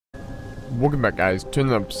Welcome back, guys, to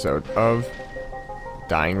another episode of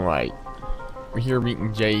Dying Light. We're here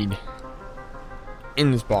meeting Jade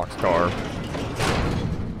in this boxcar.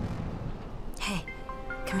 Hey,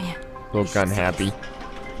 come here. Little gun happy.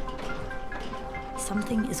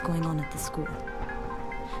 Something is going on at the school.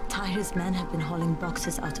 Tyler's men have been hauling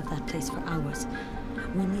boxes out of that place for hours.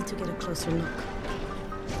 We need to get a closer look.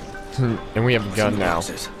 And we have a gun now.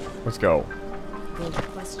 Let's go. Good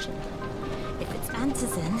question. If it's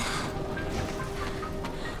antizin,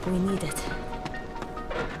 we need it.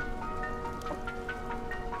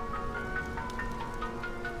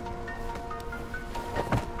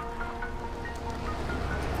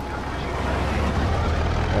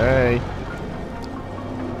 Hey.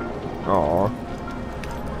 Aw.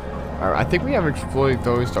 I think we have exploding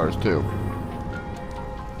throwing stars too.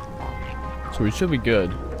 So we should be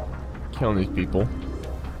good. Killing these people.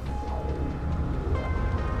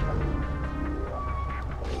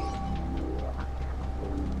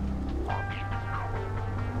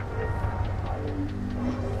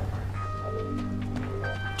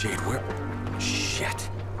 Jade, where? Shit.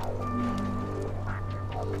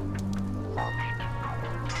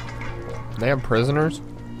 They have prisoners?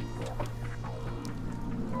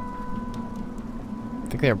 I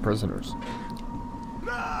think they have prisoners.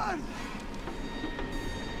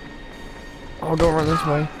 Oh, don't run this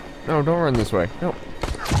way. No, don't run this way. No.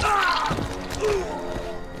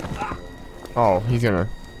 Oh, he's gonna...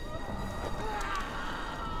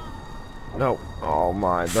 No. Oh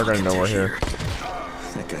my, they're gonna know we're here.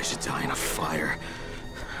 That guy should die in a fire.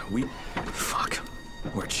 Fuck.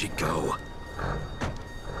 Where'd she go?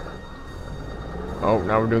 Oh,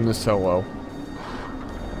 now we're doing this solo.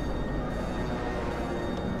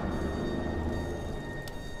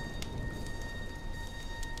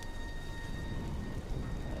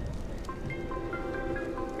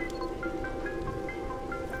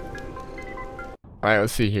 Alright,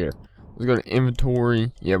 let's see here. Let's go to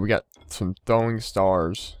inventory. Yeah, we got some throwing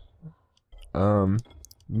stars.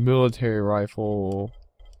 Military rifle.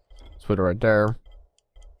 Let's put it right there.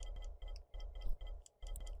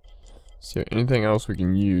 So anything else we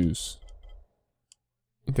can use?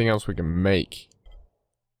 Anything else we can make?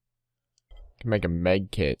 Can make a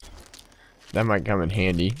med kit. That might come in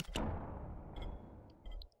handy.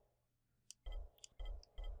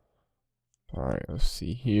 Alright, let's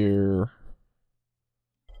see here.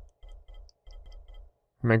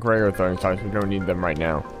 Make regular throwing stars, we don't need them right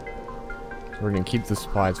now. So we're gonna keep the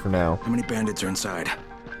supplies for now. How many bandits are inside?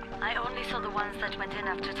 I only saw the ones that went in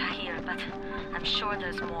after Tahir, but I'm sure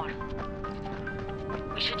there's more.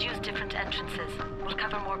 We should use different entrances. We'll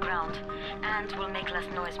cover more ground, and we'll make less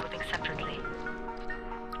noise moving separately.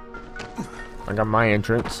 I got my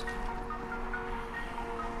entrance.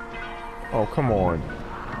 Oh, come on.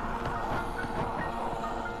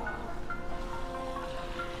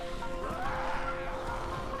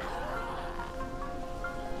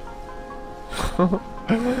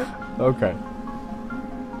 Okay.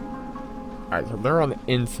 Alright, so they're on the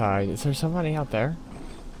inside. Is there somebody out there?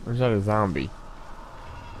 Or is that a zombie?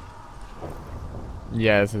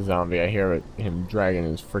 Yeah, it's a zombie. I hear him dragging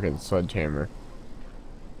his freaking sledgehammer.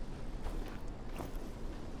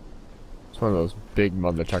 It's one of those big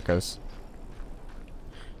mother truckers.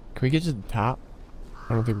 Can we get to the top?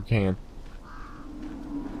 I don't think we can.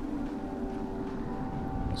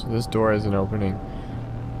 So this door isn't opening.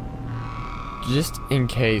 Just in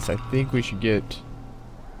case, I think we should get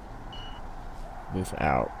this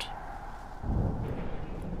out.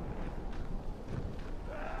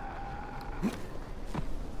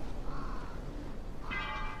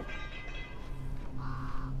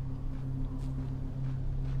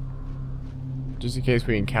 Just in case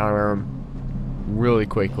we encounter them really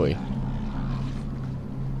quickly.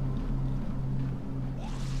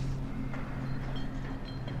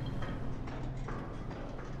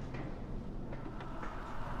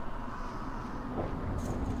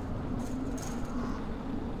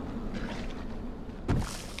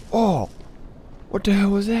 Oh! What the hell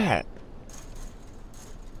was that?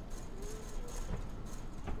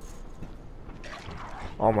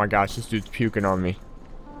 Oh my gosh, this dude's puking on me.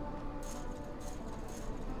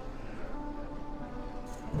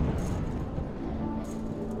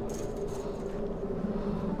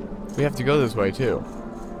 We have to go this way too.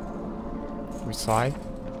 Can we slide?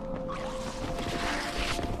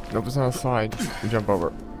 Nope, it's not a slide. We jump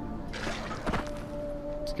over.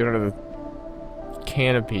 Let's get under the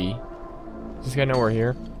canopy. Does this guy know we're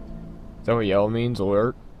here? Is that what yellow means?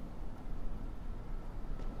 Alert?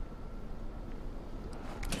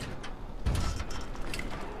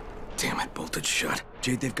 Damn it, bolted shut.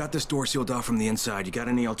 Jade, they've got this door sealed off from the inside. You got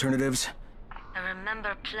any alternatives? I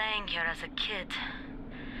remember playing here as a kid.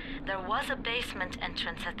 There was a basement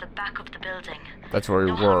entrance at the back of the building. That's where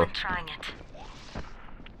we No harm were. in trying it.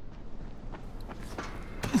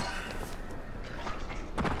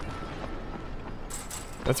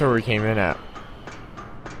 That's where we came in at.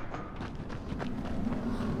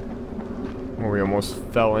 Where we almost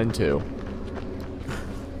fell into.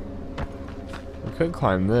 We could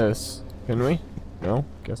climb this, couldn't we? No,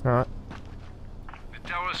 guess not. The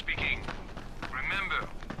tower speaking. Remember,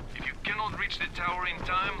 if you cannot reach the tower in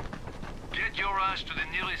time, get your ass to the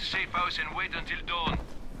nearest safe house and wait until dawn.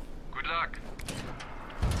 Good luck.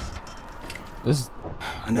 This is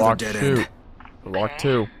Another lock dead 2. end. Lock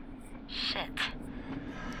 2. Shit.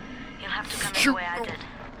 You'll have to come in the way I did.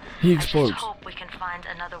 He I just explodes. hope we can find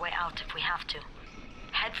another way out if we have to.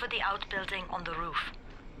 Head for the outbuilding on the roof.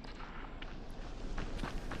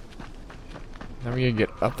 Now we gotta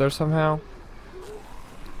get up there somehow.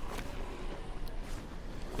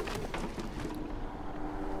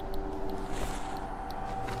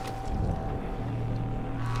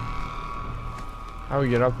 How do we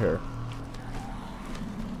get up here?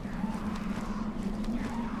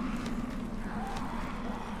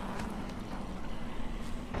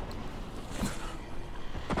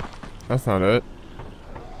 That's not it.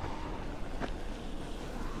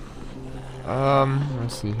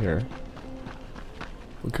 Let's see here.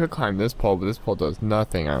 We could climb this pole, but this pole does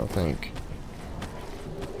nothing, I don't think.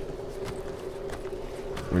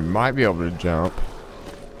 We might be able to jump.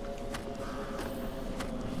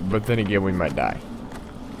 But then again, we might die.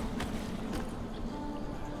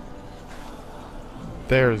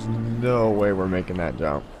 There's no way we're making that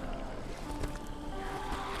jump.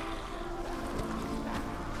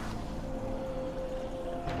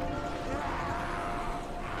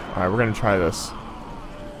 Alright, we're gonna try this.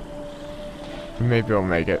 Maybe we'll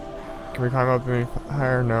make it. Can we climb up any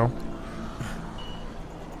higher? No.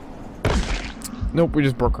 Nope, we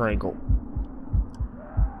just broke her ankle.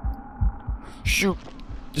 Shoot!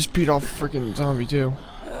 Just beat off a freaking zombie too.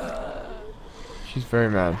 She's very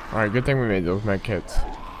mad. Alright, good thing we made those med kits.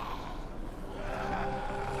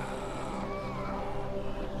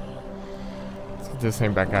 Let's get this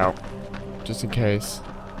thing back out. Just in case.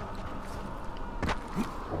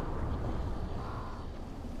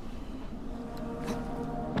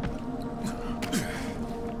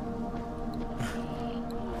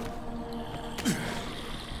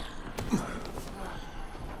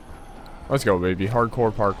 Let's go, baby.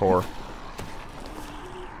 Hardcore parkour.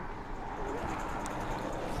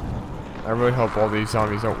 I really hope all these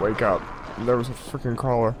zombies don't wake up. There was a freaking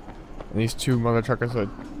crawler. And these two mother truckers are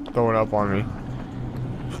throwing up on me.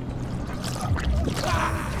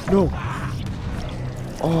 No!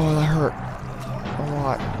 Oh, that hurt. A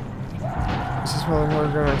lot. Is this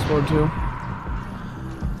motherfucker gonna explode too?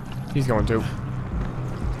 He's going to.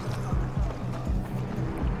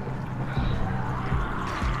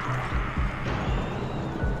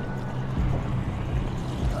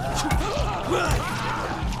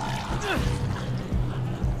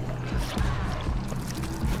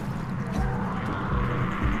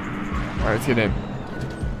 Alright, let's get in.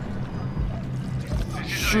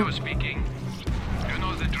 This is Iowa speaking. You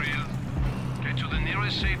know the drill. Get to the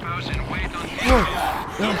nearest safe house and wait until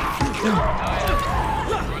Good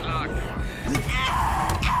luck.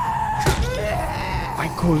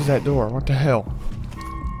 I closed that door. What the hell?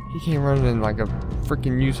 He came running in like a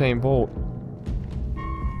freaking Usain Bolt.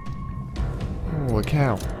 Holy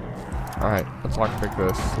cow. Alright, let's lockpick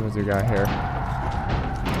this. See what we got here.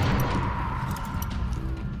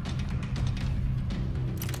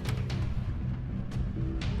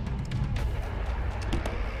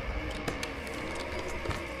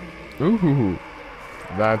 Ooh,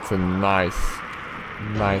 that's a nice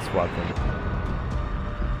weapon.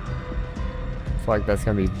 I feel like that's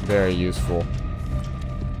gonna be very useful.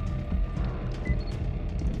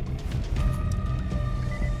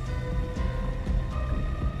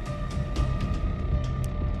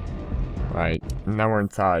 Right, now we're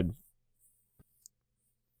inside.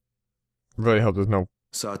 Really hope there's no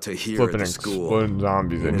Saw Tahir at flipping the school. exploding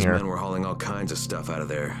zombies He and in his here. men were hauling all kinds of stuff out of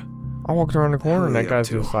there. I walked around the corner and What are that they up guy's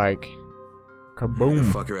to? just like, The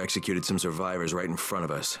kaboom. fucker executed some survivors right in front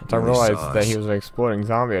of us. I Nobody saw realized that he us. was an exploding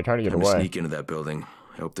zombie. I tried to get I'm gonna away. sneak into that building.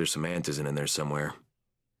 I hope there's some Antizin in there somewhere.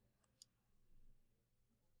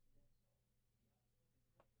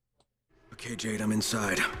 Okay, Jade, I'm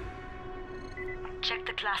inside. Check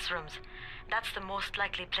the classrooms. That's the most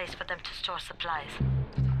likely place for them to store supplies.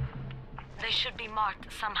 They should be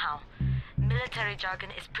marked somehow. Military jargon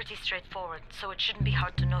is pretty straightforward, so it shouldn't be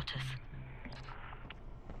hard to notice.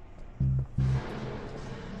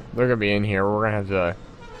 They're gonna be in here. We're gonna have to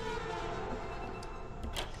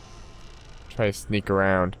Try to sneak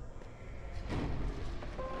around.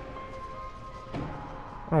 I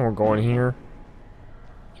don't want to go in here.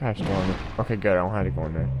 Gosh darn it. Okay, good. I don't have to go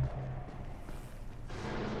in there.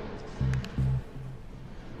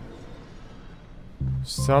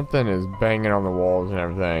 Something is banging on the walls and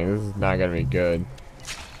everything. This is not gonna be good.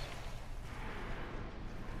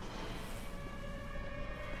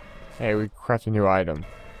 Hey, we craft a new item.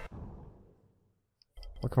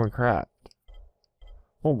 What can we craft?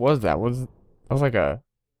 What was that? That was like a...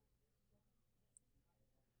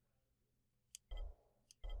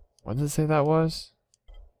 What did it say that was?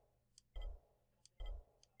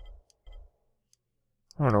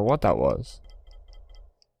 I don't know what that was.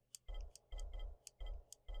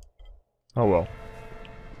 Oh well.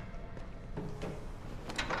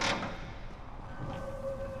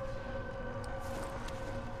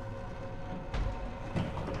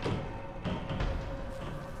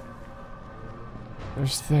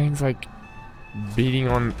 There's things like beating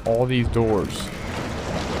on all these doors.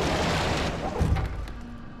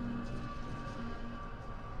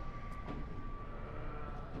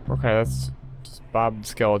 Okay, that's just Bob the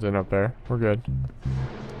Skeleton up there. We're good.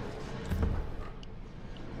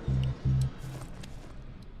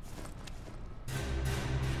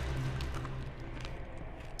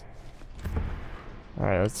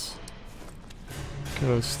 Alright, let's get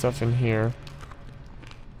those stuff in here.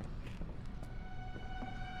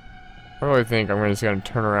 I really think I'm just gonna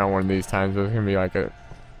turn around one of these times. There's gonna be like a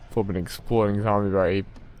flipping exploding zombie right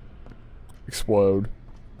explode.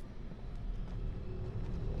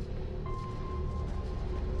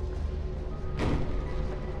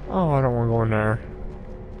 Oh, I don't want to go in there.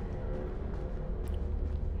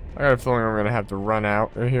 I got a feeling I'm gonna have to run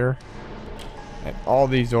out of here, and all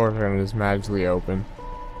these doors are gonna just magically open,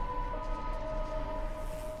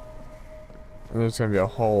 and there's gonna be a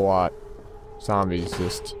whole lot of zombies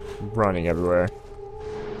just running everywhere.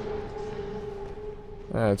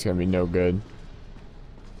 That's gonna be no good.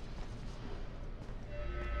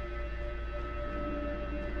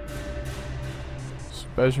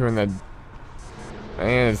 Especially when that...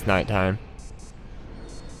 And it's nighttime.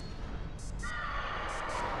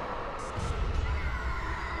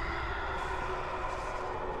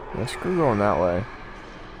 Yeah, screw going that way.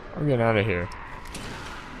 I'm getting out of here.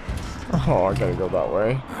 Oh, I gotta go that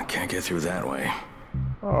way. I can't get through that way.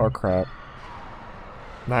 Oh, crap.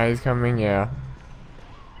 Night is coming, yeah.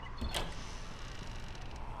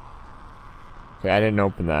 Okay, I didn't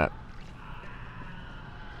open that.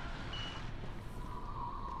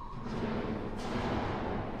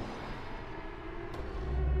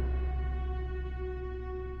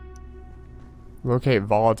 Locate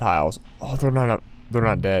volatiles. Oh, they're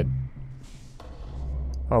not dead.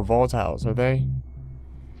 Oh, volatiles, are they?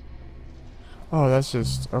 Oh, that's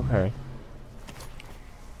just okay.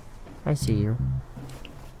 I see you.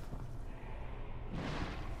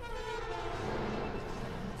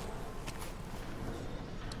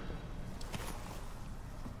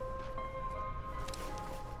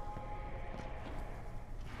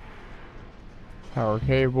 Power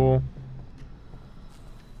cable.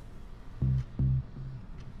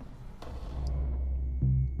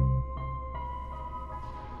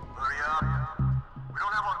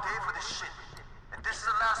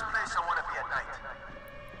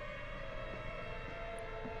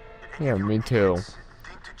 Yeah, me too.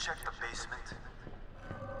 Think to check the basement?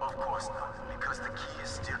 Of course not, because the key is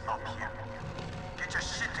still up here. Get your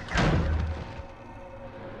shit together.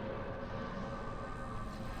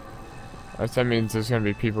 That means there's gonna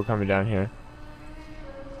be people coming down here.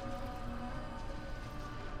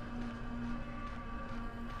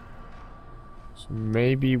 So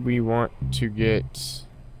maybe we want to get...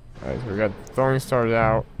 Alright, so we got the throwing stars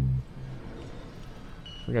out.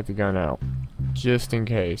 We got the gun out. Just in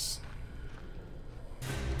case.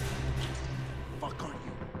 Fuck on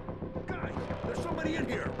you. Guys, there's somebody in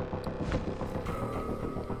here.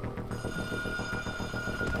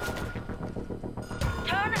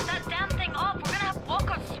 Turn that damn thing off. We're gonna have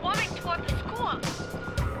walkers swarming toward the school.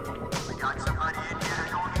 We got somebody in here that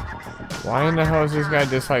don't need to be. Why in the hell is this guy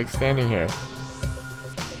just like standing here?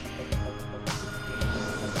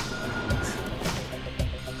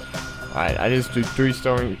 Alright, I just threw 3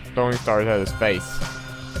 throwing stars at his face.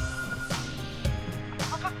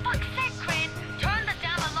 Oh, for fuck's sake, Crane! Turn the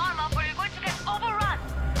damn alarm off or you're going to get overrun!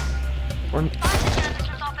 Find the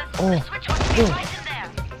janitor's office. Oh. The switch ought to be right in there.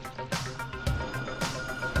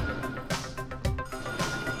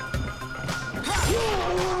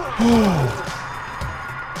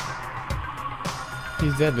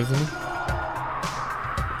 He's dead, isn't he?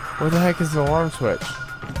 Where the heck is the alarm switch?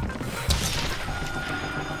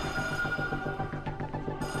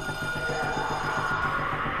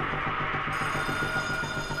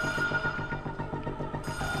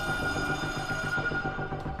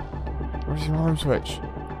 Where's the alarm switch?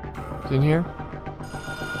 Is it in here?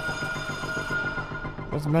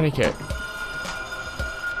 Where's the medikit?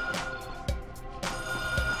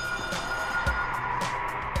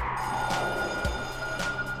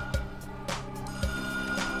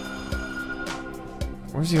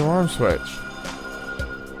 Where's the alarm switch?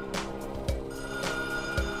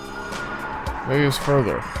 Maybe it's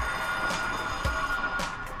further.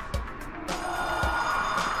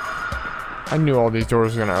 I knew all these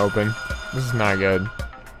doors were gonna open. This is not good.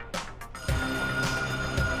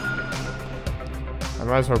 I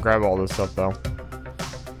might as well grab all this stuff though.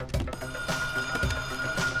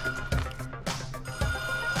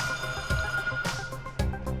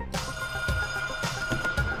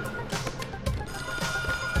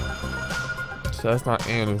 So that's not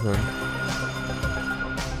anything.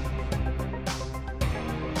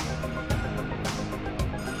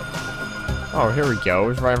 Oh, here we go.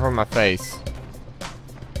 It's right in front of my face.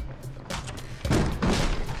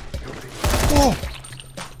 Whoa!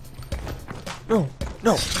 No,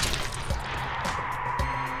 no.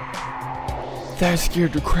 That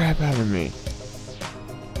scared the crap out of me.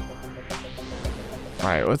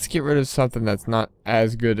 Alright, let's get rid of something that's not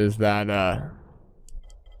as good as that,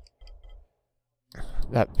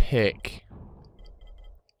 that pick.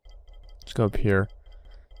 Let's go up here.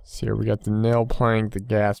 See here, we got the nail plank, the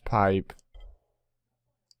gas pipe.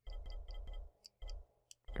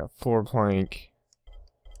 Got floor plank.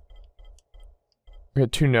 We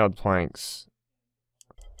got 2 nailed planks.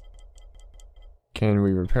 Can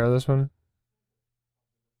we repair this one?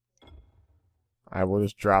 I will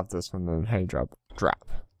just drop this one then. Hey, drop.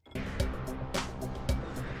 There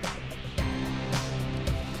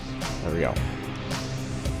we go.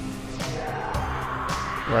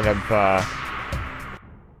 Right up,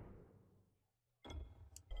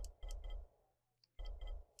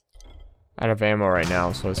 out of ammo right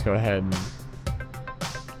now, so let's go ahead and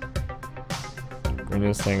bring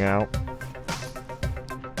this thing out.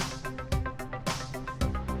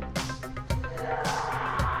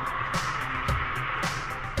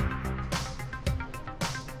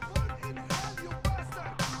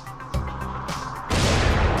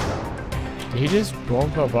 Did he just blow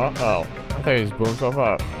himself up? Oh, I thought he just blew himself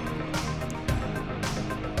up.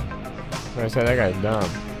 I said that guy's dumb.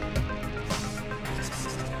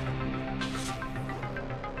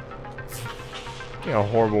 A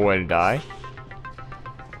horrible way to die.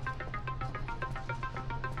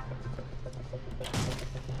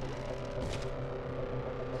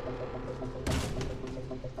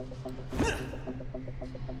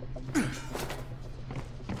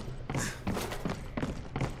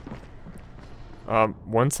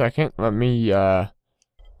 One second. Let me go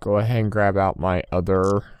ahead and grab out my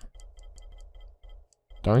other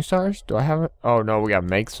Dawning Stars. Do I have it? Oh no, we gotta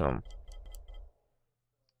make some.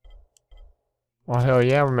 Well, hell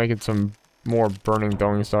yeah, we're making some more burning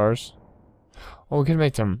Dawning Stars. Oh, we could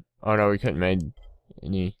make some. Oh no, we couldn't make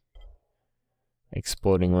any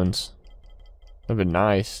exploding ones. That'd be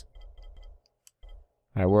nice.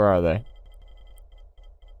 Alright, where are they?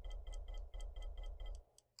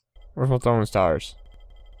 Where's my Dawning Stars?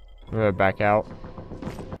 I'm gonna back out.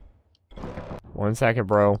 1 second,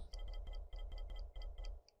 bro.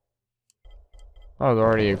 Oh, they're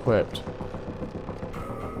already equipped.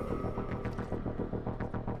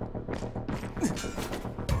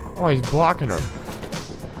 Oh, he's blocking them.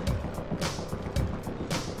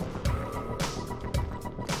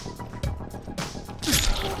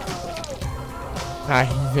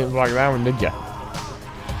 Ah, you didn't block that one, did ya?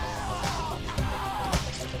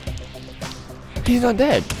 He's not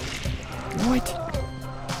dead. What?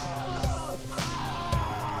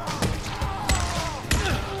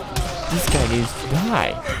 This guy needs to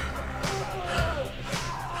die.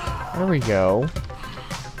 There we go.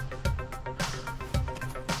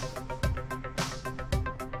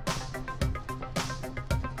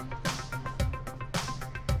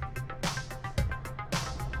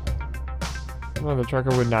 Well, the trucker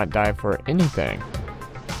would not die for anything.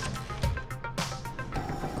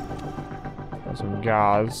 Got some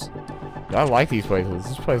gauze. I like these places.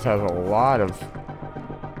 This place has a lot of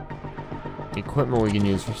equipment we can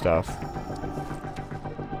use for stuff.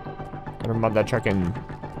 Gotta mod that truck in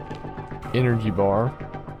energy bar.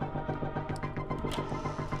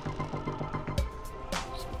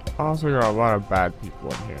 Also got a lot of bad people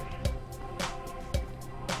in here.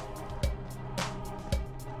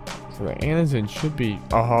 So the Anison should be...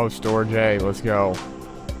 Oh, storage A. Let's go.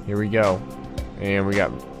 Here we go. And we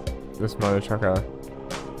got this mother trucker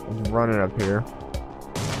running up here.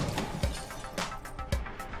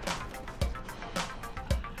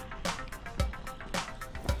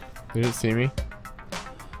 Did it see me?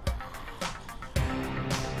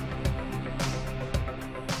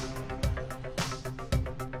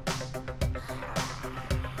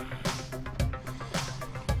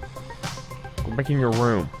 Go back in your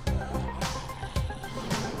room.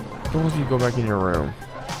 Both of you go back in your room.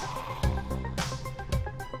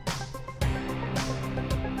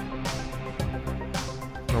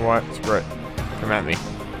 You know what? Screw it. Come at me.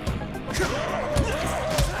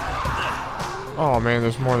 Oh man,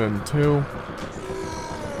 there's more than two.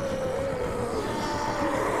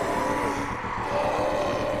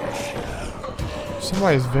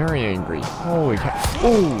 Somebody's very angry. Holy cow.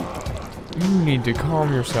 Oh! You need to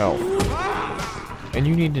calm yourself. And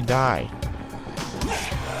you need to die.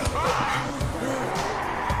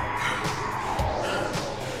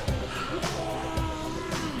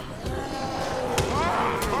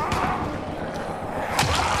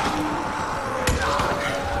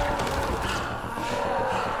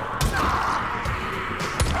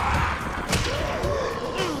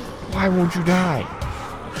 Why won't you die?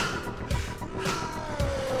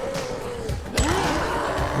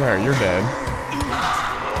 There, you're dead.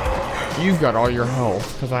 You've got all your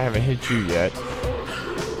health, because I haven't hit you yet.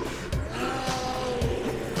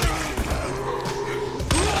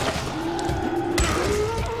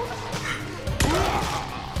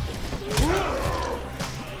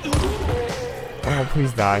 Oh,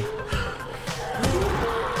 please die.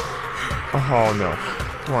 Oh, no.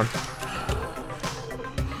 Come on.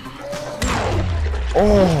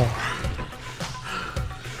 Oh!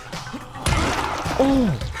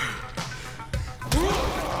 Oh!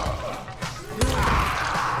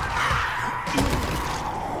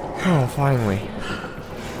 Oh, finally.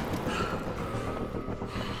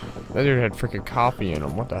 That dude had freaking coffee in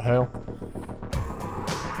him. What the hell?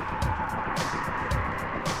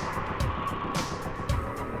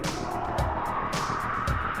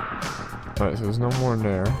 Alright, so there's no more in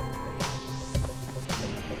there.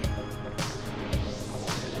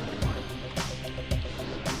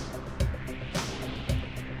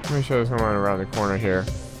 Let me show you someone around the corner here.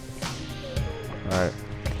 Alright.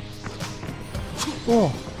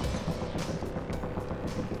 Oh!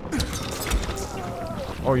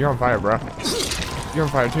 Oh, you're on fire, bro. You're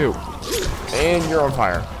on fire too. And you're on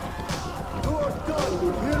fire.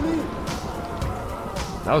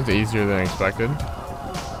 That was easier than expected.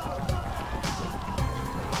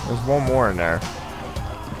 There's one more in there.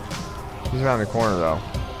 He's around the corner though.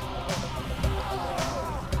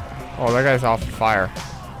 Oh, that guy's off the fire.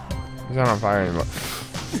 He's not on fire anymore.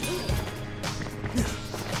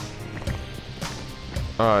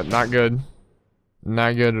 Not good.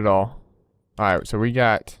 Not good at all. Alright, so we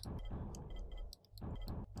got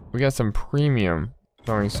some premium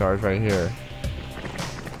throwing stars right here.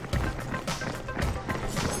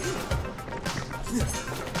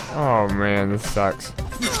 Oh man, this sucks.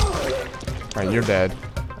 Alright, you're dead.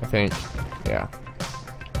 I think. Yeah.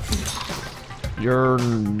 You're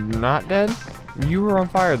not dead? You were on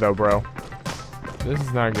fire though, bro. This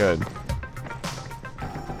is not good.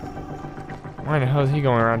 Why the hell is he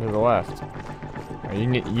going around to the left? Right, you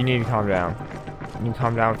need to calm down. You need to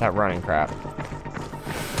calm down with that running crap.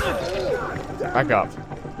 Back up.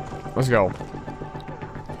 Let's go.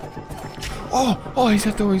 Oh, he's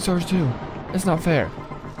got throwing stars too. That's not fair.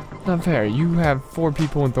 Not fair. You have 4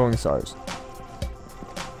 people in throwing stars.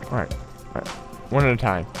 Alright. Alright. One at a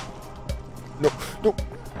time. No.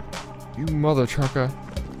 You mother trucker.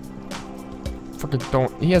 Freaking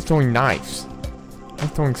throwing. He has throwing knives. I'm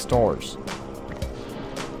throwing stars.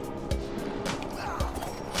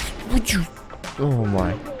 Would you? Oh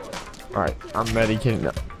my. Alright, I'm medicating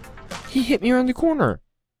up. He hit me around the corner.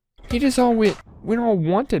 He just all went all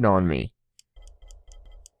wanted on me.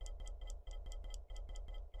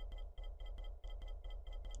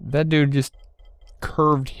 That dude just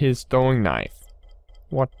curved his throwing knife.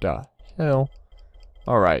 What the hell?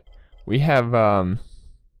 Alright. We have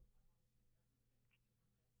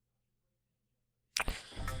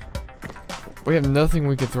nothing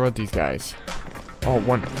we can throw at these guys. Oh,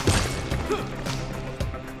 one.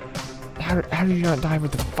 How did you not die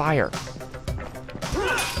with the fire?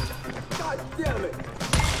 God damn it!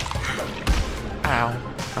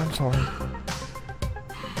 Ow. I'm sorry.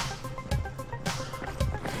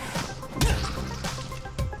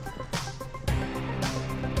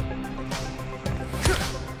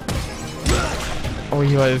 Oh,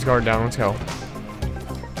 he let his guard down. Let's go.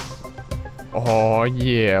 Oh,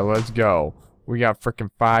 yeah. Let's go. We got freaking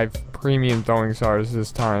 5 premium throwing stars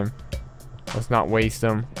this time. Let's not waste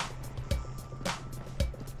them.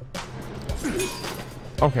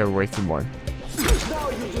 Okay, we wasted one.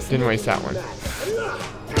 Didn't waste that one.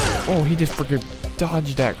 Oh, he just freaking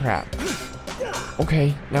dodged that crap.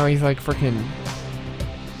 Okay, now he's like freaking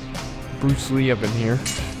Bruce Lee up in here.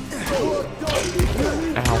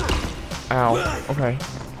 Ow. Ow. Okay.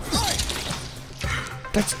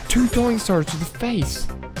 That's 2 throwing stars to the face.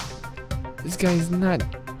 This guy's not.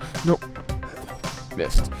 Nope.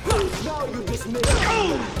 Missed.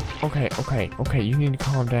 Okay, okay, okay. You need to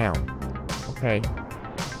calm down. Okay.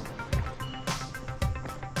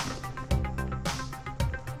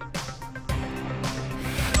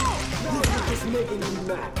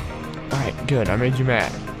 Alright, good. I made you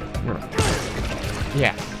mad.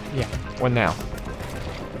 Yeah, yeah. What now?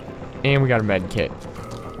 And we got a med kit.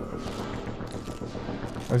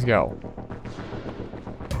 Let's go.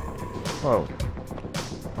 Whoa.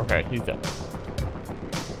 Okay, he's dead.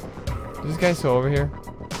 Is this guy still over here?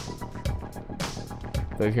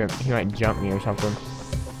 So he might jump me or something.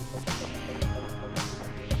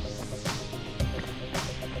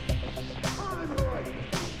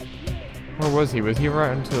 Where was he? Was he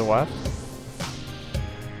right to the left?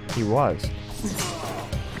 He was.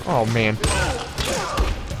 Oh man.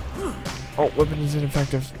 Oh, weapon is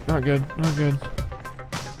ineffective. Not good. Not good.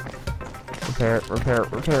 Repair, repair,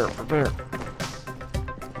 repair, repair.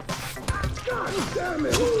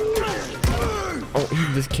 Oh,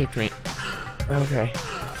 he just kicked me. Okay.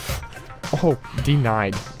 Oh,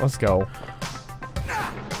 denied. Let's go.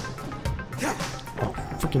 Oh,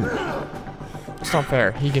 freaking. It's not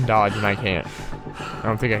fair. He can dodge and I can't. I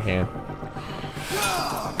don't think I can.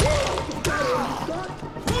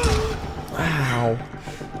 Ow.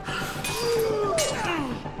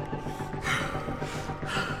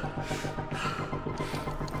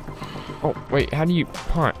 Oh, wait, how do you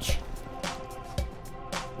punch?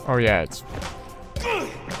 Oh, yeah, it's...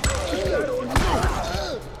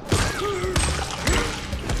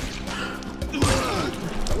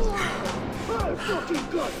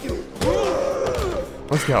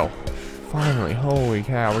 Let's go. Finally, holy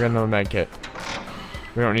cow, we got another med kit.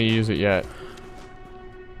 We don't need to use it yet.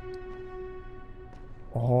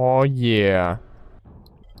 Oh, yeah.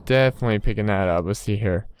 Definitely picking that up. Let's see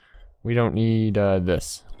here. We don't need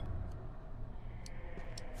this.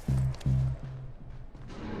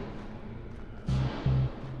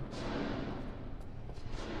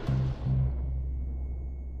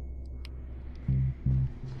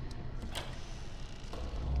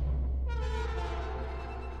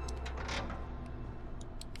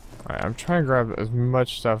 Alright, I'm trying to grab as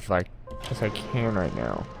much stuff as I can right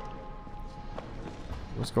now.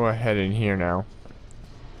 Let's go ahead in here now.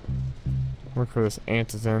 Look for this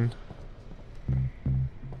antizin.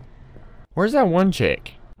 Where's that one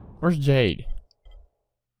chick? Where's Jade?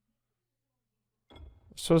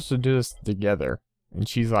 We're supposed to do this together. And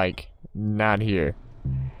she's like, not here.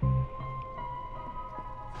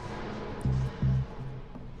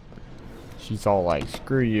 She's all like,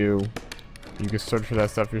 screw you. You can search for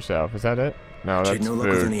that stuff yourself. Is that it? No, that's Jade, no luck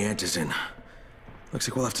with food. any antizin. Looks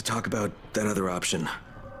like we'll have to talk about that other option.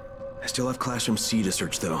 I still have Classroom C to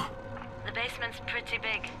search, though. The basement's pretty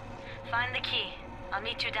big. Find the key. I'll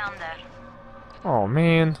meet you down there. Oh,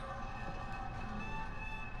 man.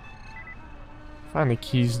 Find the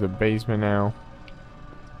keys to the basement now.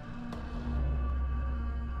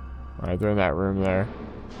 Alright, they're in that room there.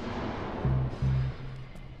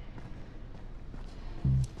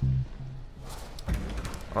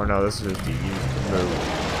 Oh no, this is just the used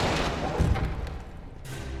move.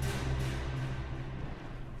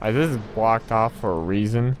 This is blocked off for a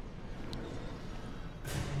reason.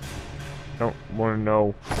 Don't want to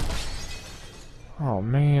know. Oh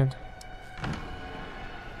man.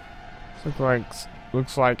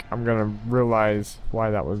 Looks like I'm gonna realize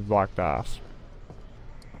why that was blocked off.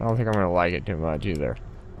 I don't think I'm gonna like it too much either.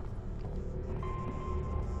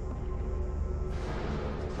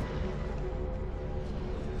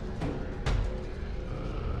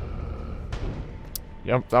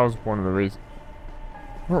 Yep, that was one of the reasons.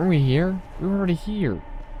 Weren't we here? We were already here.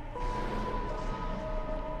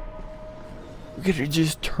 We could have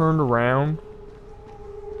just turned around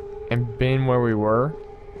and been where we were.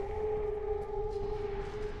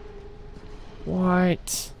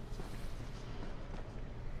 What?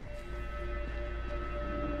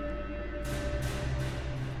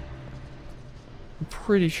 I'm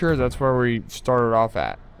pretty sure that's where we started off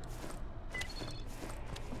at.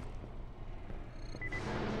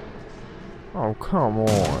 Oh, come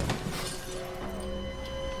on.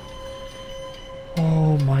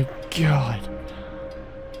 Oh my god.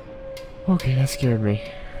 Okay, that scared me.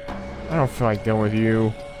 I don't feel like dealing with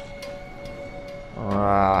you.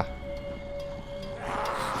 Alright,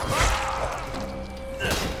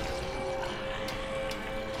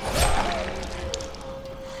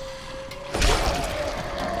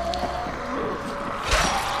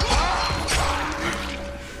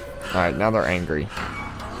 now they're angry.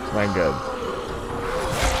 Not good.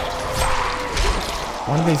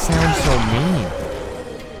 Why do they sound so mean?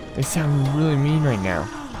 They sound really mean right now.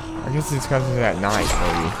 I guess it's because it's at night,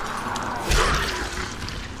 maybe.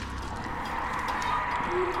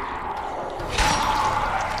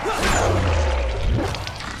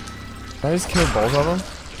 Did I just kill both of them?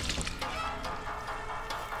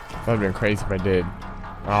 That would have been crazy if I did.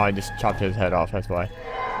 Oh, I just chopped his head off, that's why.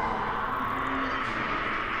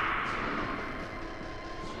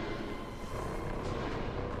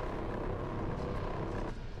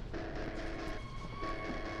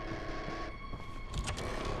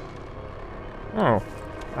 Oh,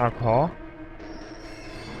 alcohol.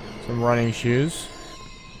 Some running shoes.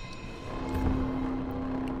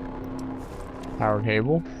 Power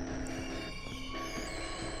cable.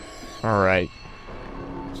 Alright.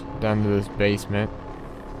 Down to this basement.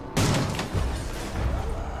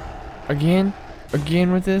 Again?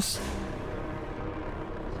 Again with this?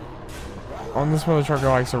 On this mother trucker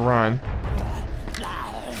likes to run.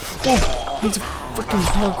 Oh, he's a freaking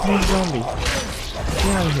parkour zombie.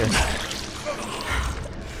 Get out of here.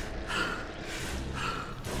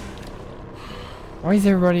 Why is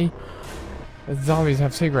everybody... The zombies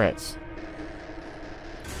have cigarettes?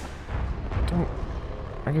 Don't...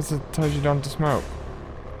 I guess it tells you don't to smoke.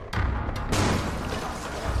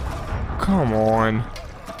 Come on.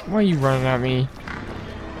 Why are you running at me?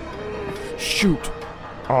 Shoot!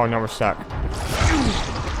 Oh, now we're stuck.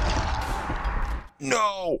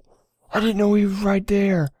 No! I didn't know he was right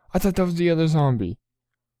there. I thought that was the other zombie.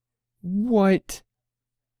 What?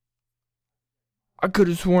 I could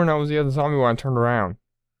have sworn I was the other zombie when I turned around.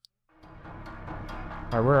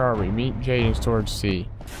 Alright, where are we? Meet Jade in Storage C.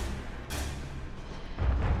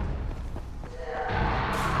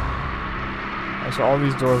 Alright, so all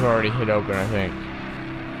these doors are already hit open, I think.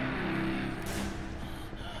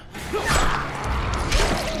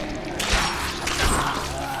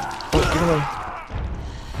 Oh, get away.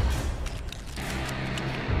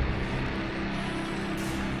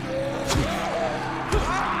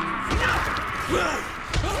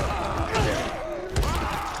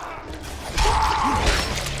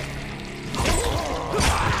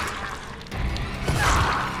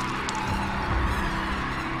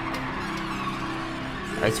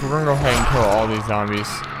 Alright, so we're gonna go ahead and kill all these zombies.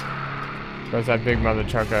 There's that big mother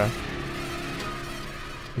trucker.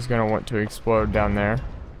 He's gonna want to explode down there.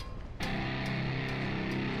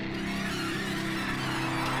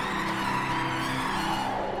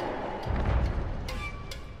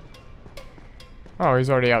 Oh,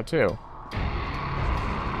 he's already out too.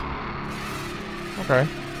 Okay.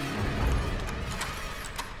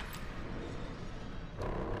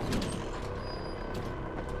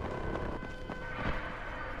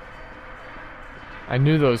 I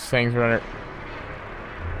knew those things were under...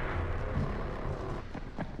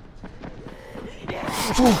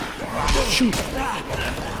 Oh, shoot!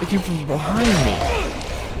 They came from behind me.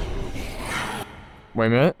 Wait a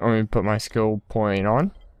minute, let me put my skill point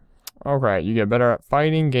on. Alright, you get better at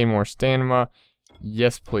fighting, gain more stamina.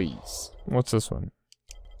 Yes, please. What's this one?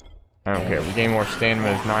 I don't care, we gain more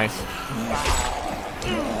stamina is nice.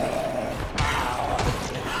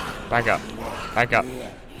 Back up. Back up.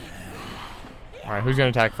 Alright, who's gonna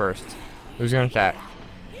attack first? Who's gonna attack?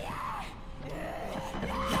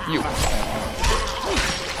 You.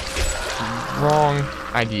 Wrong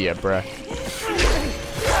idea, bruh.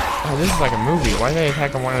 Oh, this is like a movie. Why do they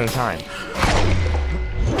attack them one at a time?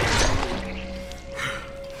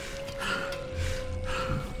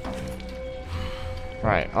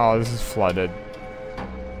 Right. Oh, this is flooded.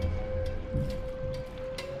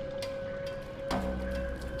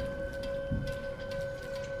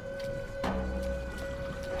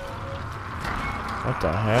 What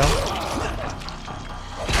the hell?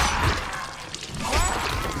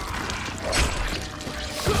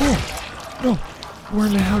 Oh, no! Where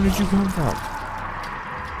the hell did you come from?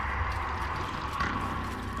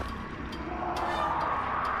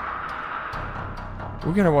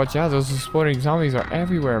 We gotta watch out, those exploding zombies are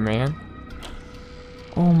everywhere, man.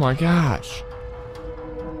 Oh my gosh.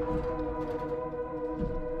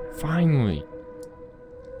 Finally.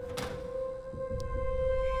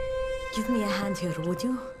 Give me a hand here, would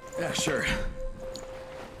you? Yeah, sure.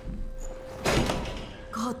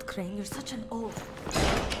 God, Crane, you're such an oaf.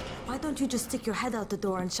 Why don't you just stick your head out the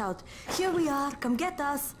door and shout, "Here we are, come get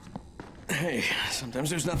us"? Hey, sometimes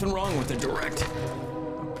there's nothing wrong with a direct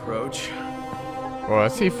approach. Well,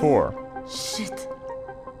 that's C4. Shit.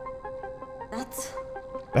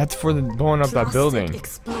 That's for the blowing up that building.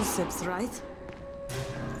 Explosives, right?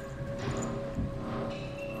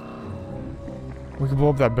 We can blow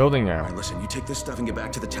up that building now. Alright, listen, you take this stuff and get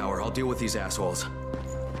back to the tower. I'll deal with these assholes.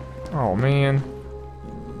 Oh, man.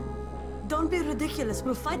 Don't be ridiculous.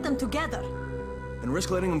 We'll fight them together. And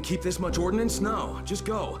risk letting them keep this much ordnance? No, just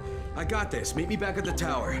go. I got this. Meet me back at the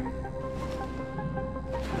tower.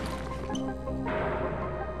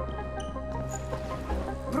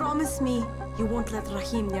 Promise me you won't let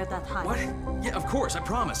Rahim near that hive. What? Yeah, of course. I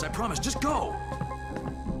promise. Just go.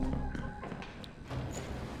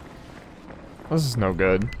 This is no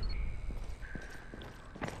good.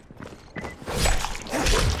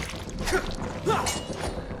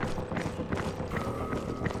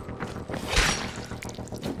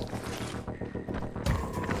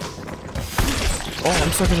 Oh,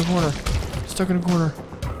 I'm stuck in a corner. Stuck in a corner.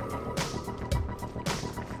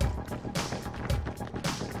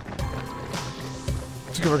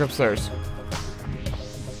 Let's go back upstairs.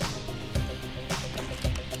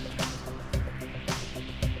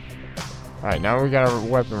 Alright, now we got our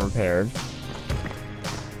weapon repaired.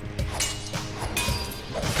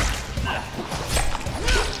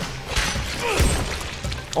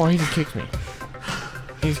 Oh, he just kicked me.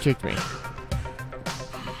 He just kicked me.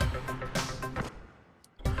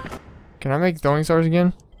 Can I make throwing stars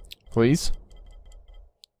again? Please?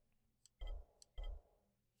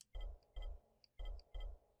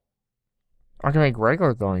 I can make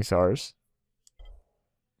regular throwing stars.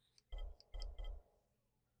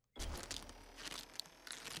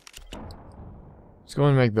 Let's go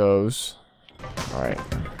and make those. Alright.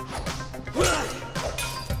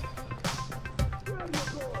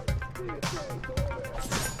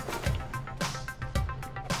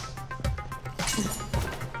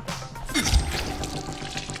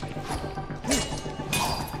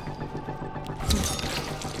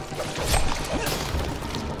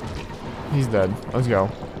 He's dead. Let's go.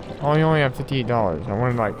 Oh, you only have $58. I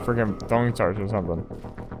wanted like freaking throwing stars or something.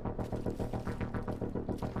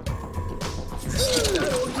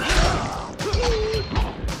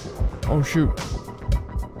 Oh shoot.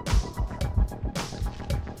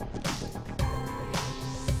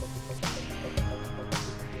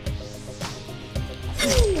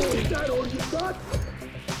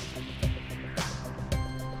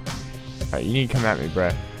 Alright, you need to come at me,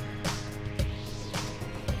 bruh.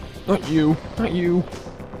 Not you. Not you.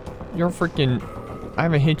 You're freaking... I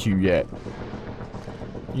haven't hit you yet.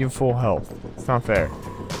 You have full health. It's not fair.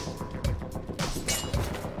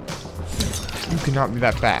 You cannot be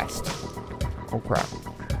that fast. Oh crap.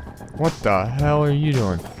 What the hell are you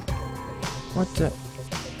doing? What the...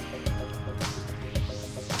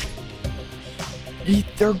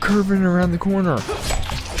 They're curving around the corner.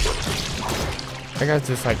 That guy's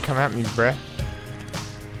just like, come at me, bruh.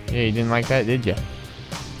 Yeah, you didn't like that, did you?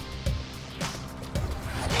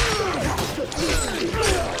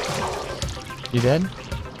 You dead?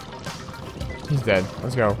 He's dead.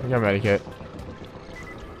 Let's go. We got a medikit.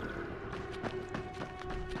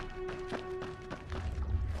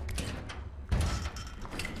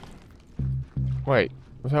 Wait,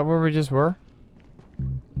 was that where we just were?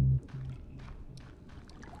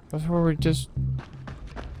 That's where we just...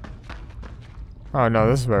 Oh no,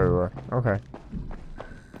 this is where we were. Okay.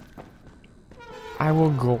 I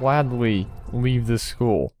will gladly leave this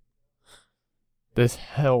school. This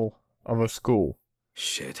hell of a school.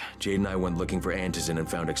 Shit. Jade and I went looking for Antizin and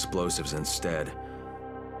found explosives instead.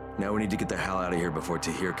 Now we need to get the hell out of here before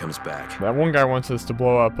Tahir comes back. That one guy wants us to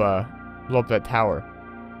blow up that tower.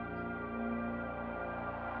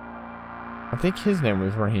 I think his name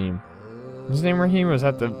was Rahim. Was his name Rahim or was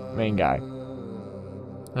that the main guy?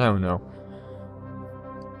 I don't know.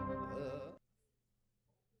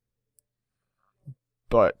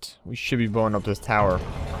 But we should be blowing up this tower.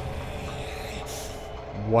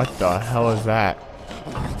 What the hell is that?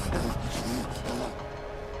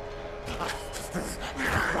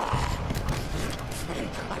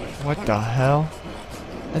 What the hell?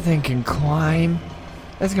 That thing can climb?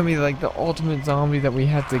 That's gonna be like the ultimate zombie that we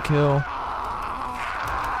have to kill.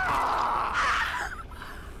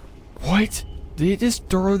 What? Did you just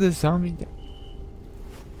throw this zombie down?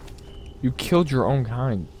 You killed your own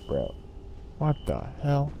kind, bro. What the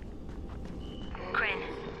hell? Crane,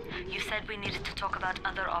 you said we needed to talk about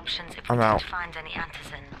other options if we I'm didn't out. find any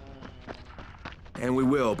Antizin. And we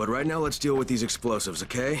will, but right now let's deal with these explosives,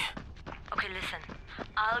 okay? Okay, listen.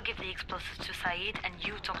 I'll give the explosives to Saeed and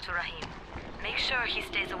you talk to Rahim. Make sure he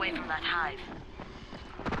stays away from that hive.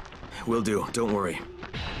 Will do, don't worry.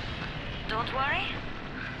 Don't worry?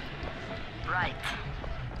 Right.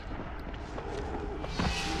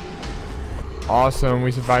 Awesome,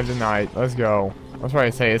 we survived the night. Let's go. That's why I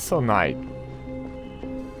say it's still night.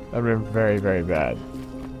 That would have been very, very bad.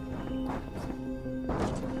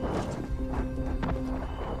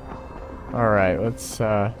 Alright, let's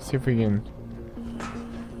see if we can...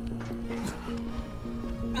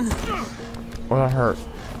 Oh, that hurt.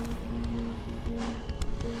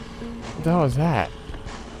 What the hell is that?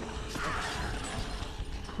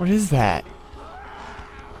 What is that?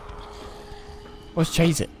 Let's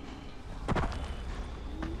chase it.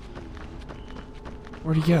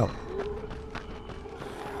 Where'd he go?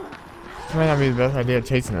 This might not be the best idea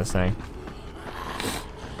chasing this thing.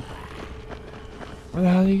 Where the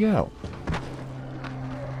hell did he go?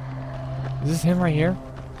 Is this him right here?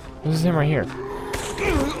 This is him right here.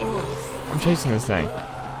 I'm chasing this thing.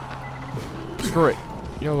 Screw it.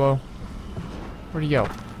 YOLO. Where'd he go?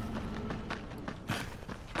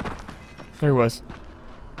 There he was.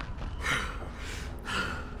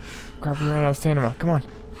 Crap, we ran out of stamina. Come on.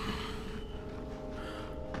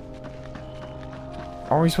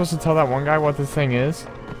 Are we supposed to tell that one guy what this thing is?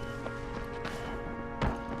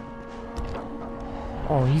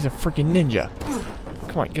 Oh, he's a freaking ninja.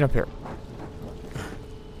 Come on, get up here.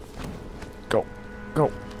 Go.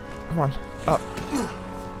 Go. Come on. Up.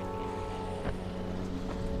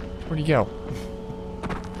 Where'd he go?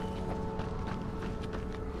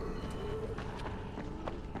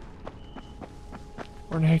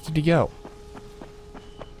 Where the heck did he go?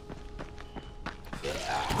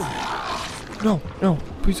 No, no,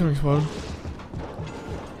 please don't explode.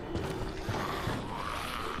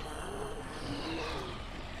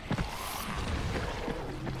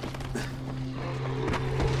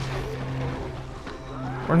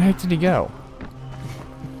 Where the heck did he go?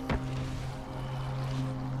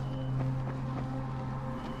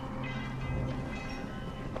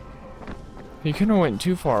 He couldn't have went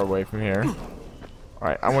too far away from here.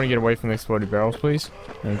 Alright, I want to get away from the exploded barrels, please.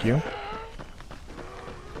 Thank you.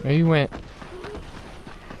 Maybe he went...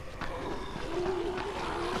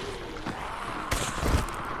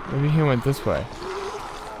 Maybe he went this way.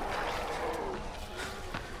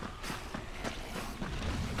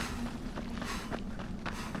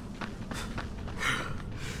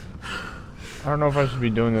 I don't know if I should be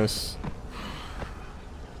doing this.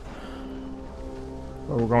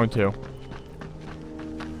 But we're going to.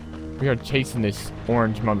 We are chasing this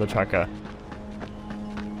orange mother trucker.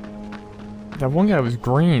 That one guy was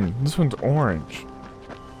green. This one's orange.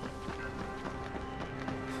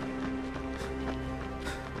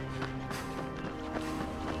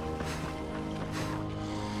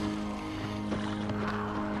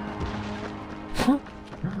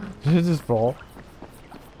 Did it just fall?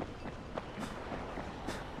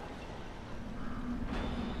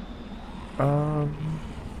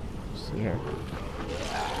 Let's see here.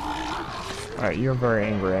 Alright, you're very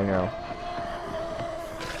angry, I know.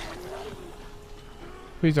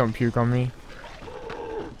 Please don't puke on me.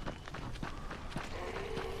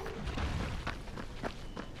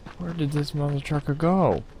 Where did this mother trucker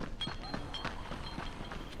go?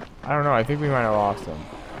 I don't know, I think we might have lost him.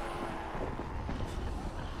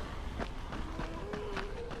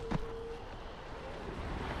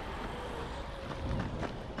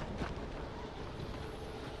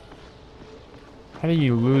 How do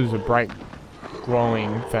you lose a bright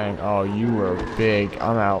glowing thing? Oh, you were big.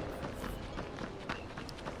 I'm out.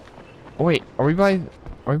 Oh, wait, are we by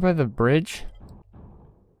the bridge?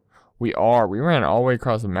 We are. We ran all the way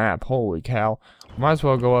across the map. Holy cow. Might as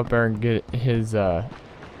well go up there and get his was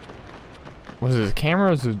it his camera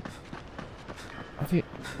or was it, I think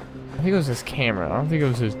it was his camera. I don't think it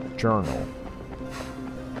was his journal.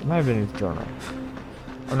 It might have been his journal.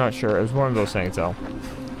 I'm not sure. It was one of those things though.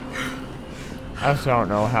 I also don't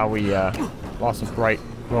know how we lost a bright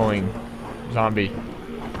glowing zombie.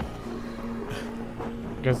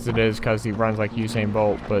 Guess it is because he runs like Usain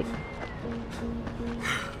Bolt, but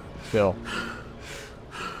still.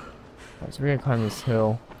 Alright, so we gotta climb this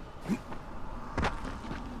hill.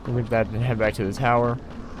 Go get that and head back to the tower.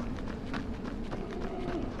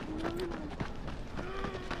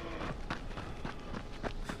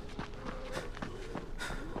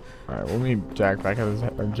 Alright, we'll meet Jack back at the,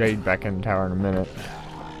 or Jade back in the tower in a minute.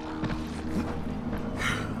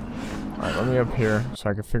 Alright, let me up here so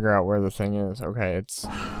I can figure out where the thing is. Okay, it's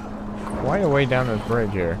quite a way down this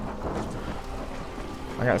bridge here.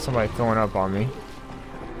 I got somebody throwing up on me.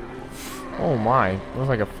 Oh my, looks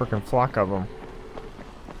like a freaking flock of them.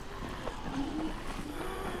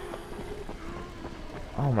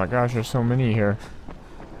 Oh my gosh, there's so many here.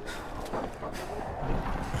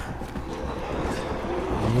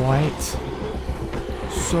 What?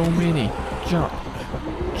 So many. Jump.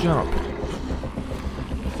 Jump.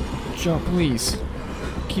 Jump, please.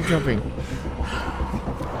 Keep jumping.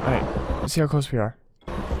 Alright, let's see how close we are.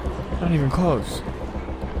 Not even close.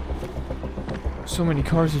 So many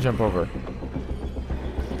cars to jump over.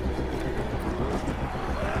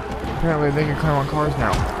 Apparently they can climb on cars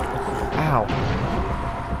now. Ow.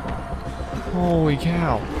 Holy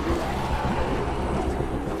cow.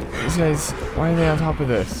 These guys, why are they on top of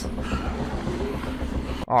this?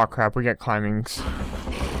 Oh crap, we got climbings.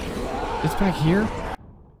 It's back here?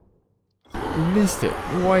 We missed it.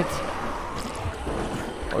 What?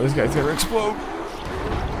 Oh, this guy's gonna explode.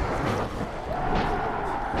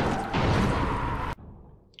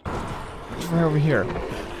 It's right over here.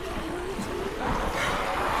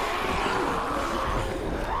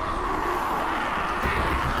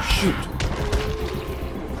 Shoot.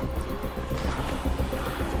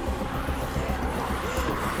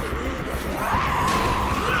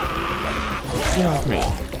 Get off me.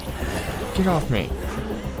 Get off me.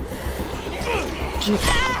 Get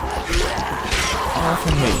off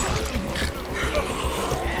of me.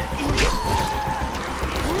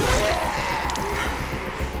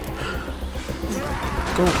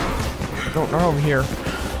 Go. No, not over here.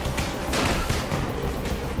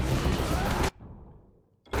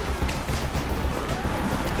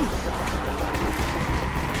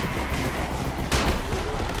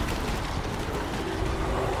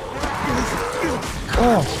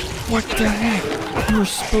 Oh, what the heck? You were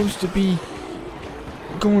supposed to be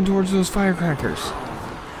going towards those firecrackers.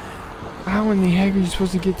 How in the heck are you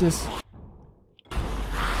supposed to get this?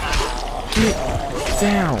 Get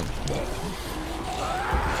down.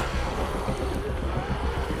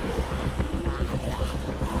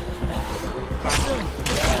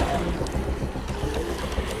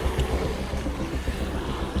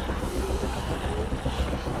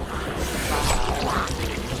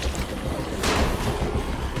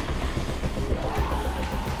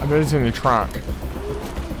 I bet it's in the trunk.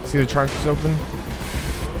 See the trunk is open?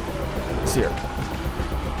 It's here.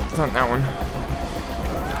 It's not that one.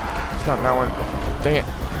 It's not that one. Dang it.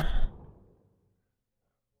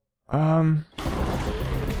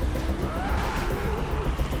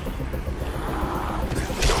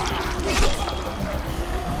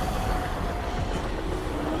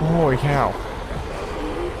 Holy cow.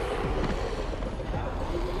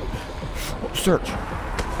 Search.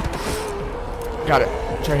 Got it.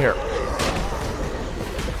 It's right here.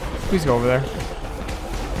 Please go over there.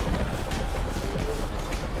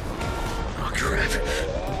 Oh, crap.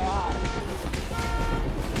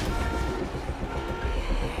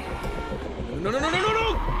 No, no, no, no, no,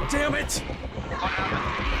 no! Damn it!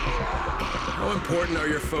 How important are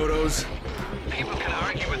your photos? People can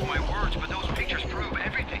argue with my words, but those pictures prove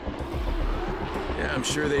everything. Yeah, I'm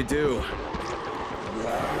sure they do.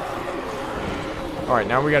 Alright,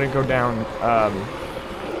 now we gotta go down,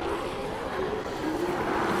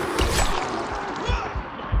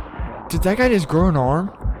 Did that guy just grow an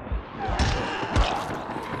arm?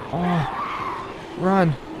 Oh,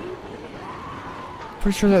 run.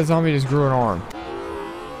 Pretty sure that zombie just grew an arm.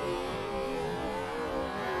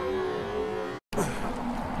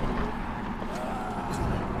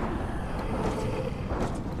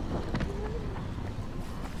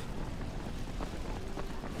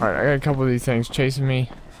 Alright, I got a couple of these things chasing me.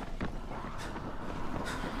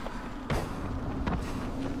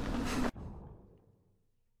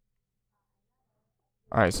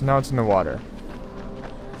 Alright, so now it's in the water.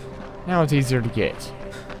 Now it's easier to get.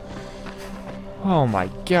 Oh my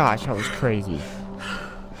gosh, that was crazy.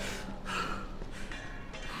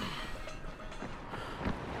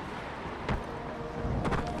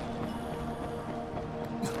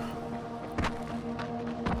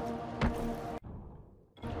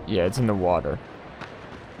 Yeah, it's in the water.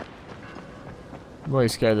 I'm really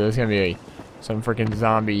scared that there's gonna be some freaking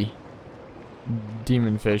zombie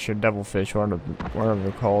demon fish or devil fish, whatever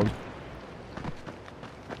they're called.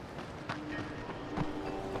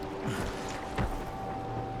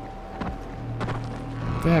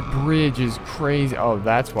 That bridge is crazy. Oh,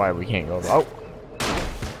 that's why we can't go. Oh!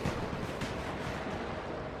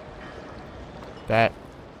 That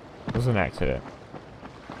was an accident.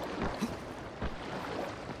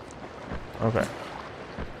 Okay.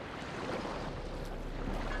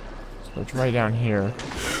 So it's right down here.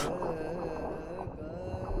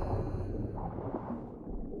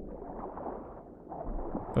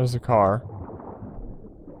 There's the car.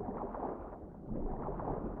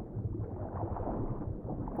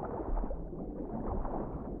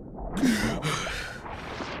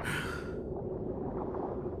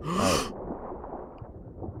 Right.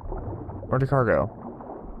 Where'd the car go?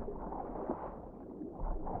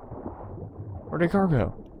 Where'd the car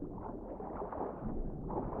go?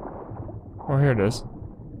 Oh, here it is.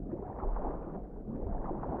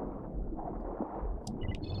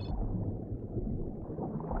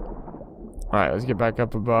 Alright, let's get back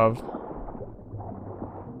up above.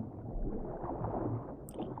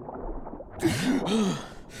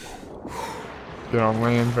 Get on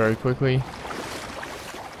land very quickly.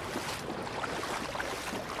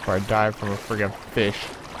 before I die from a friggin' fish.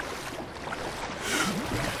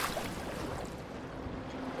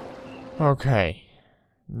 Okay.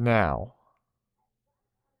 Now.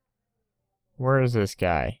 Where is this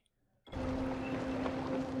guy?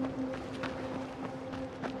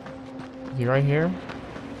 Is he right here?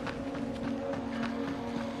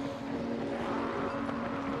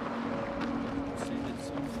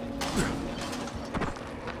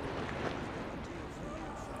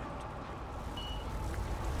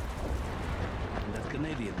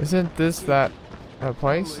 Isn't this that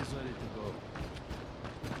place?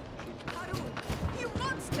 Harun, you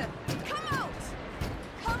monster! Come out!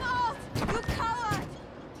 Come out! You coward!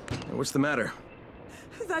 What's the matter?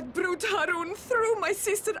 That brute Harun threw my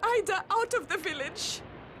sister Ida out of the village.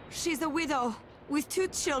 She's a widow with 2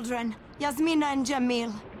 children, Yasmina and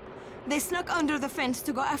Jamil. They snuck under the fence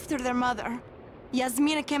to go after their mother.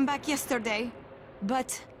 Yasmina came back yesterday,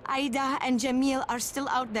 but Ida and Jamil are still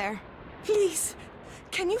out there. Please,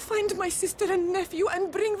 can you find my sister and nephew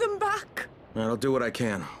and bring them back? I'll do what I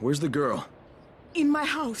can. Where's the girl? In my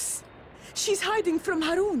house. She's hiding from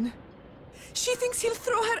Harun. She thinks he'll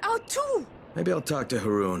throw her out too. Maybe I'll talk to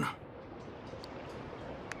Harun.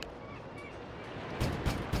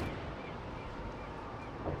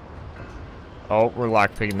 Oh, we're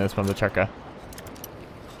lockpicking this motherfucker.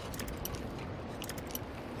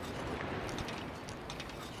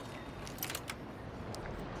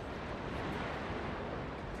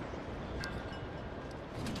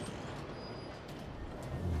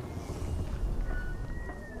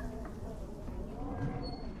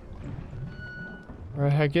 Where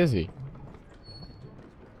the heck is he?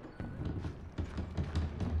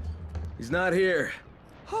 He's not here.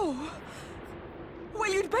 Oh.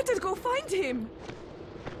 Well, you'd better go find him.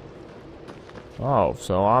 Oh,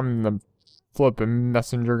 so I'm the flippin'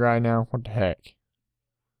 messenger guy now? What the heck?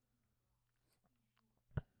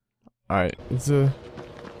 Alright,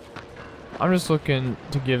 I'm just looking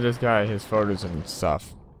to give this guy his photos and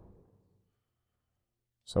stuff.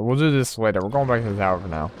 So we'll do this later. We're going back to the tower for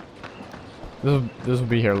now. This will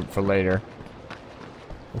be here for later.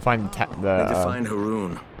 We'll find Need to find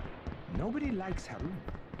Harun. Nobody likes Harun,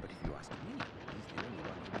 but if you ask me, he's the only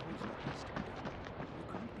one who knows what he's to do. You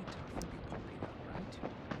can't be tough and be popular, right?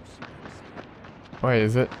 You see what I'm saying? Wait,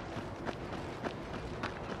 is it?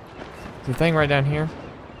 Is the thing right down here?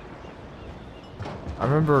 I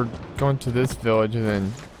remember going to this village and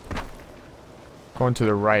then going to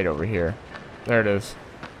the right over here. There it is.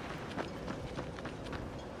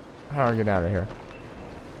 How do I get out of here?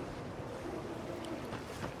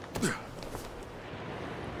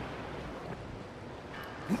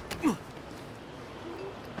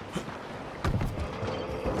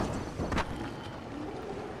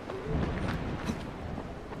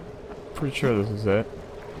 Pretty sure this is it.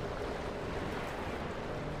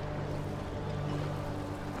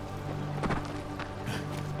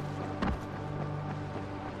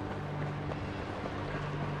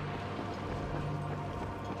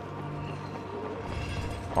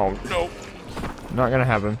 Oh no! Not gonna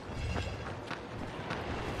happen.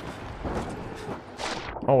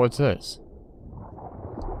 Oh, what's this?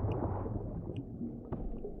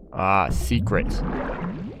 Ah, secret.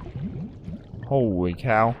 Holy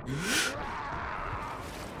cow.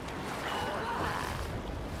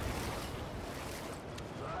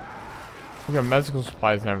 We got medical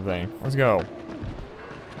supplies and everything. Let's go.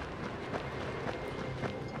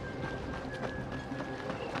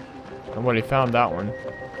 Nobody found that one.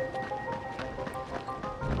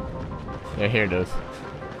 Yeah, here it is.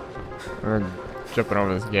 We're jumping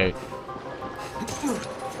over this gate.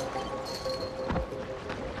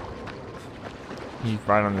 He's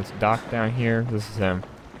right on this dock down here. This is him.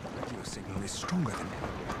 Your signal is stronger than ever.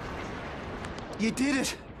 You did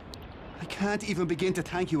it! I can't even begin to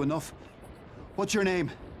thank you enough. What's your name?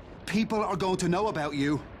 People are going to know about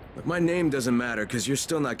you. Look, my name doesn't matter, because you're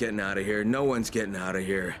still not getting out of here. No one's getting out of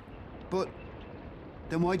here. But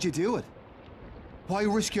then why'd you do it? Why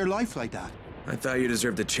risk your life like that? I thought you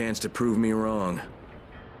deserved a chance to prove me wrong.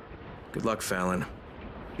 Good luck, Fallon.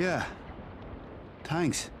 Yeah.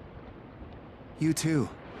 Thanks. You too.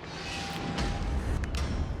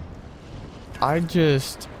 I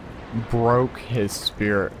just broke his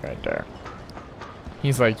spirit right there.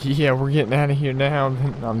 He's like, yeah, we're getting out of here now.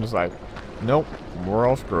 And I'm just like, nope, we're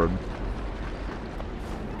all screwed.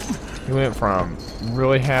 He went from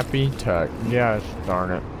really happy to, gosh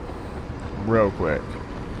darn it, real quick.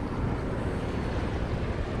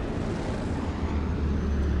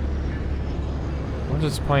 Where's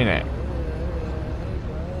this plane at?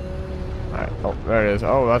 Alright, oh, there it is.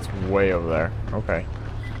 Oh, that's way over there. Okay.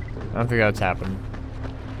 I don't think that's happened.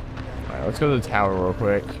 Alright, Alright, let's go to the tower real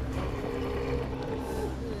quick.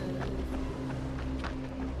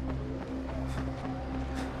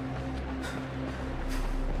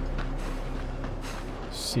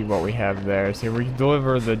 See what we have there. See, we can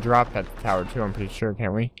deliver the drop at the tower too, I'm pretty sure,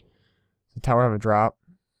 can't we? Does the tower have a drop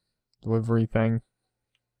delivery thing?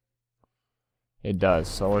 It does,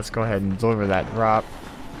 so let's go ahead and deliver that drop.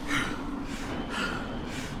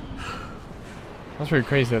 That's pretty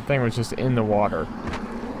crazy, that thing was just in the water.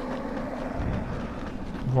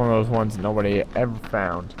 One of those ones that nobody ever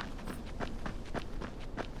found.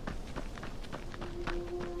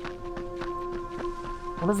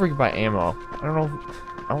 I wonder if we can buy ammo. I don't know.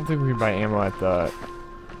 I don't think we can buy ammo at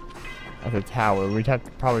the tower. We'd have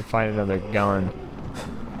to probably find another gun.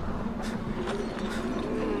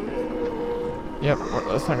 Yep,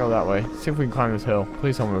 let's not go that way. See if we can climb this hill.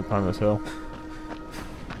 Please tell me we can climb this hill.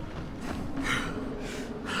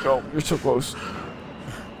 Go, you're so close.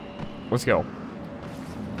 Let's go.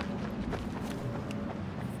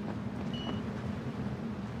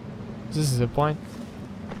 Is this a zip line?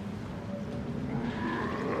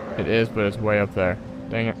 It is, but it's way up there.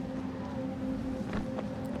 Dang it.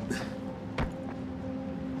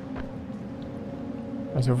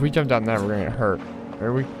 So if we jump down there, we're gonna get hurt.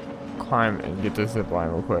 Or we climb and get this zip line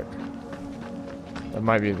real quick. That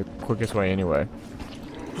might be the quickest way anyway.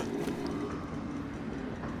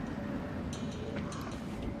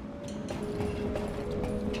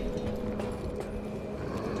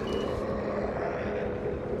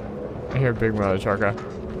 I hear Big Mother Chaka.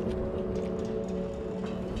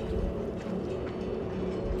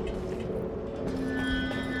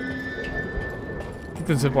 I think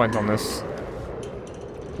the zip line's on this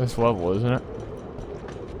level, isn't it?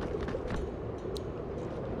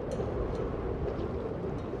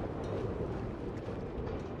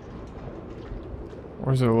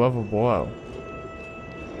 Or is it a level below?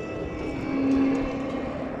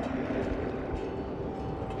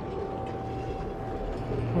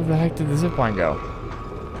 Where the heck did the zipline go?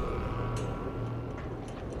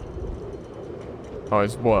 Oh,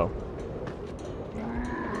 it's below.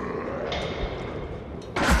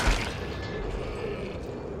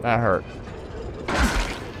 That hurt.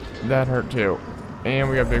 That hurt too. And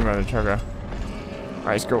we got Big Mother Chugga. Alright,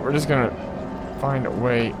 let's go. We're just gonna find a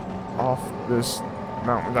way off this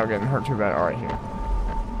mountain without getting hurt too bad. Alright, here.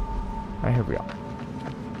 Alright, here we go.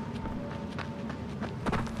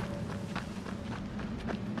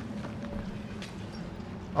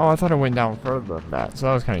 Oh, I thought it went down further than that, so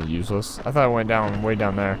that was kind of useless. I thought it went down, way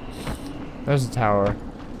down there. There's the tower.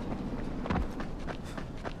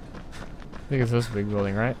 I think it's this big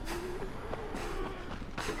building, right?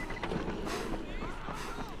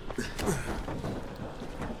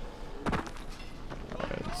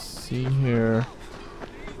 Let's see here.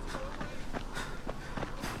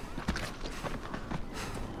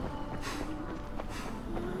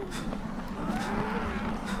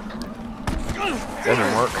 That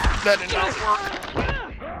didn't work. That did not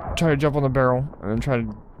work. Try to jump on the barrel and then try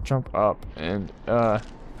to jump up, and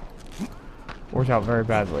worked out very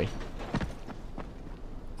badly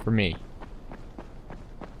for me.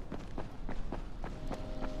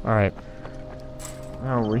 All right.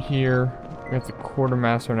 Now we're here. We got the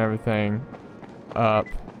quartermaster and everything up.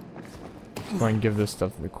 Let's go and give this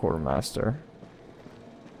stuff to the quartermaster.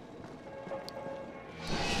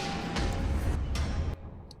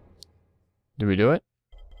 Did we do it?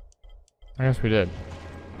 I guess we did.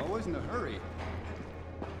 Always in a hurry.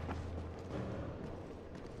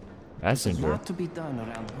 That's true.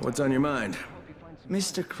 What's on your mind?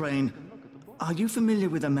 Mr. Crane, are you familiar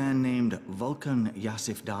with a man named Vulcan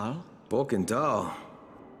Yasif Dahl? Vulcan Dahl?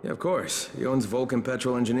 Yeah, of course. He owns Vulcan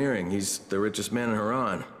Petrol Engineering. He's the richest man in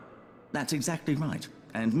Haran. That's exactly right.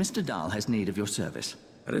 And Mr. Dahl has need of your service.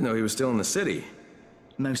 I didn't know he was still in the city.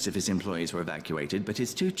 Most of his employees were evacuated, but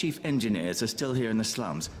his two chief engineers are still here in the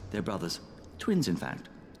slums. They're brothers. Twins, in fact.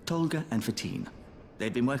 Tolga and Fatin.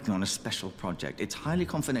 They've been working on a special project. It's highly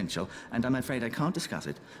confidential, and I'm afraid I can't discuss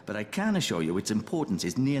it, but I can assure you its importance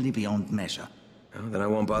is nearly beyond measure. Oh, then I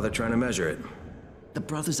won't bother trying to measure it. The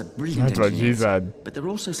brothers are brilliant That's what engineers, she said. but they're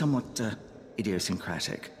also somewhat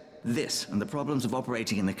idiosyncratic. This and the problems of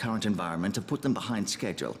operating in the current environment have put them behind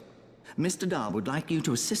schedule. Mr. Dahl would like you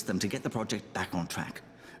to assist them to get the project back on track.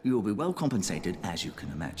 You will be well compensated, as you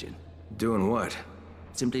can imagine. Doing what?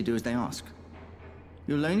 Simply do as they ask.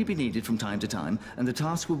 You'll only be needed from time to time, and the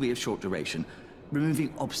task will be of short duration.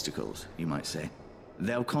 Removing obstacles, you might say.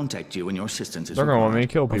 They'll contact you when your assistance is They're gonna want me to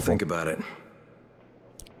kill I'll people. think about it.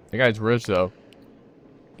 The guy's rich though.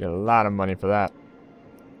 Get a lot of money for that.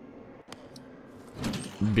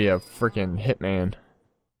 Be a freaking hitman.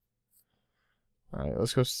 Alright,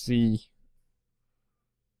 let's go see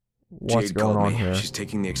what's Jade going called on me. here. She's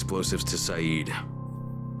taking the explosives to Saeed.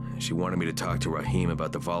 She wanted me to talk to Rahim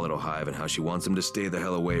about the volatile hive and how she wants him to stay the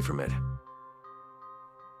hell away from it.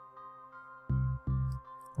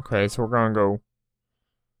 Okay, so we're gonna go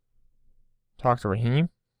talk to Rahim,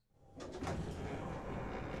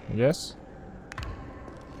 I guess.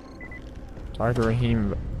 Talk to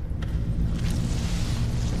Rahim.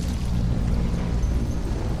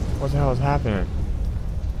 What the hell is happening?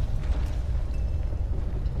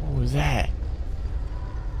 What was that?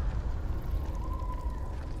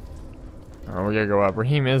 Oh, we gotta go up.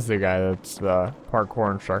 Rahim is the guy that's the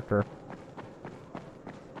parkour instructor.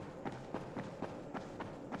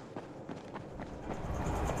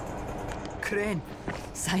 Crane,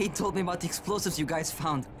 Saeed told me about the explosives you guys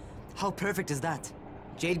found. How perfect is that?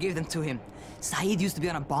 Jade gave them to him. Saeed used to be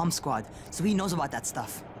on a bomb squad, so he knows about that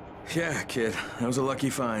stuff. Yeah, kid. That was a lucky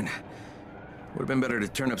find. Would have been better to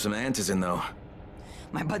turn up some antizin, though.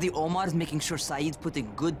 My buddy Omar is making sure Saeed's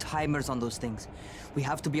putting good timers on those things. We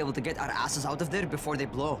have to be able to get our asses out of there before they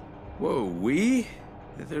blow. Whoa, we?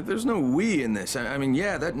 There's no we in this. I mean,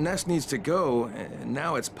 yeah, that nest needs to go, and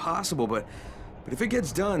now it's possible, but if it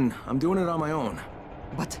gets done, I'm doing it on my own.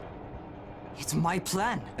 But it's my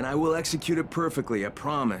plan. And I will execute it perfectly, I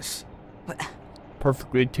promise. But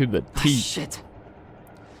perfectly to the T. Shit.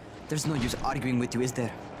 There's no use arguing with you, is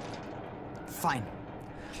there? Fine.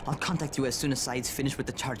 I'll contact you as soon as Saeed's finished with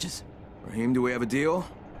the charges. Rahim, do we have a deal?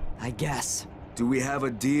 I guess. Do we have a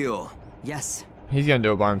deal? Yes. He's gonna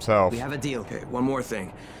do it by himself. We have a deal. Okay, one more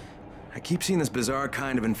thing. I keep seeing this bizarre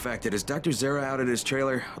kind of infected. Is Dr. Zera out at his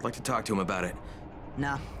trailer? I'd like to talk to him about it.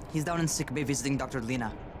 Nah, he's down in sick bay visiting Dr.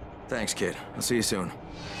 Lena. Thanks, kid. I'll see you soon.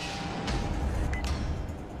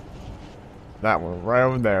 That one right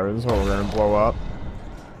over there. This is what we're gonna blow up.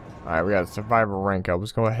 Alright, we got survivor rank up.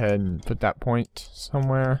 Let's go ahead and put that point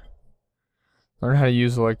somewhere. Learn how to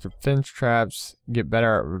use electric fence traps. Get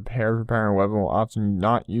better at repairing a weapon. Will often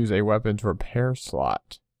not use a weapons repair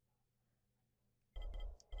slot.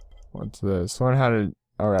 What's this? Learn how to...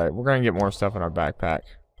 Alright, we're gonna get more stuff in our backpack.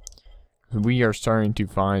 We are starting to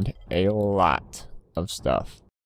find a lot of stuff.